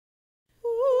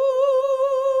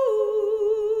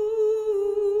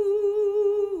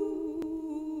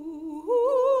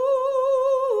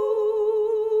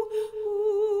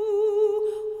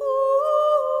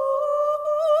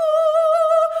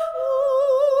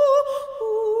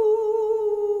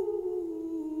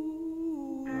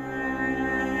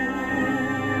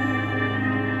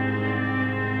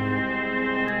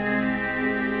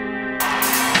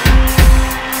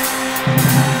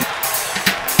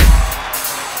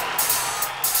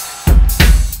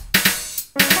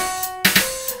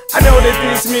I know that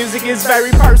this music is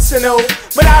very personal,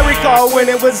 but I recall when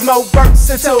it was more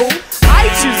versatile.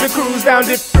 I choose to cruise down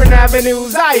different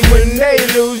avenues. I win, they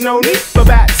lose, no need for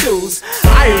battles.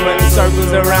 I run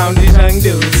circles around these young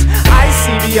dudes. I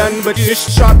see beyond, but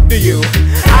just short to you.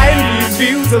 I use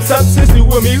views of substance to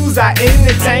amuse. I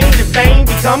entertain, the fame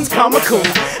becomes comical.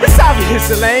 It's obvious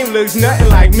the lame looks nothing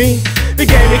like me. The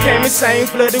game became insane,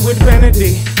 flooded with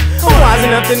vanity. I'm wise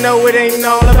enough to know it ain't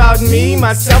all about me,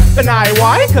 myself and I.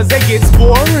 Why? Cause it gets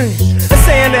boring. They're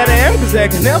saying that I am cause that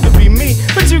can never be me,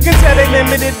 but you can tell they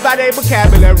limited by their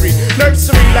vocabulary.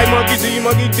 Nursery like monkey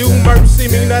do, mercy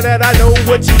me. Now that I know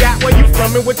what you got, where you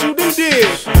from and what you done did.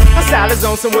 My style is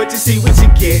on some what you see, what you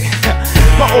get.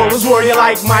 My aura's warrior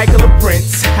like Michael or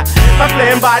Prince. My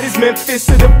flaring body's Memphis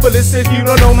to the fullest. If you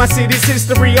don't know my city's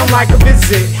history, I'm like a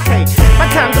visit. Hey, my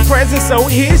time's a present, so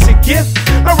here's your gift.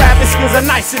 My rapping skills are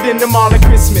nicer than them all at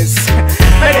Christmas.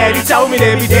 My daddy told me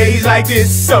there'd be days like this,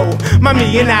 so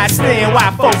mommy and I stand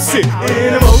while folks sit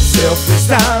in the most selfless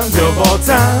times of all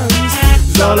times.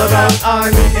 It's all about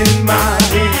army in my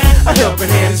head. A helping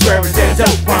hand is rarer than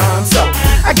dope rhymes, so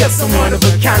I guess I'm one of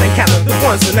a kind and count of the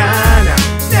ones to nine.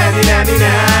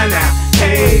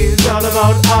 Hey, it's all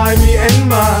about army and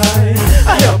mine.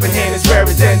 A helping hand is rarer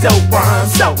than dope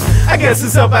rhymes, so I guess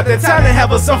it's about that time to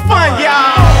have us some fun,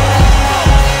 y'all.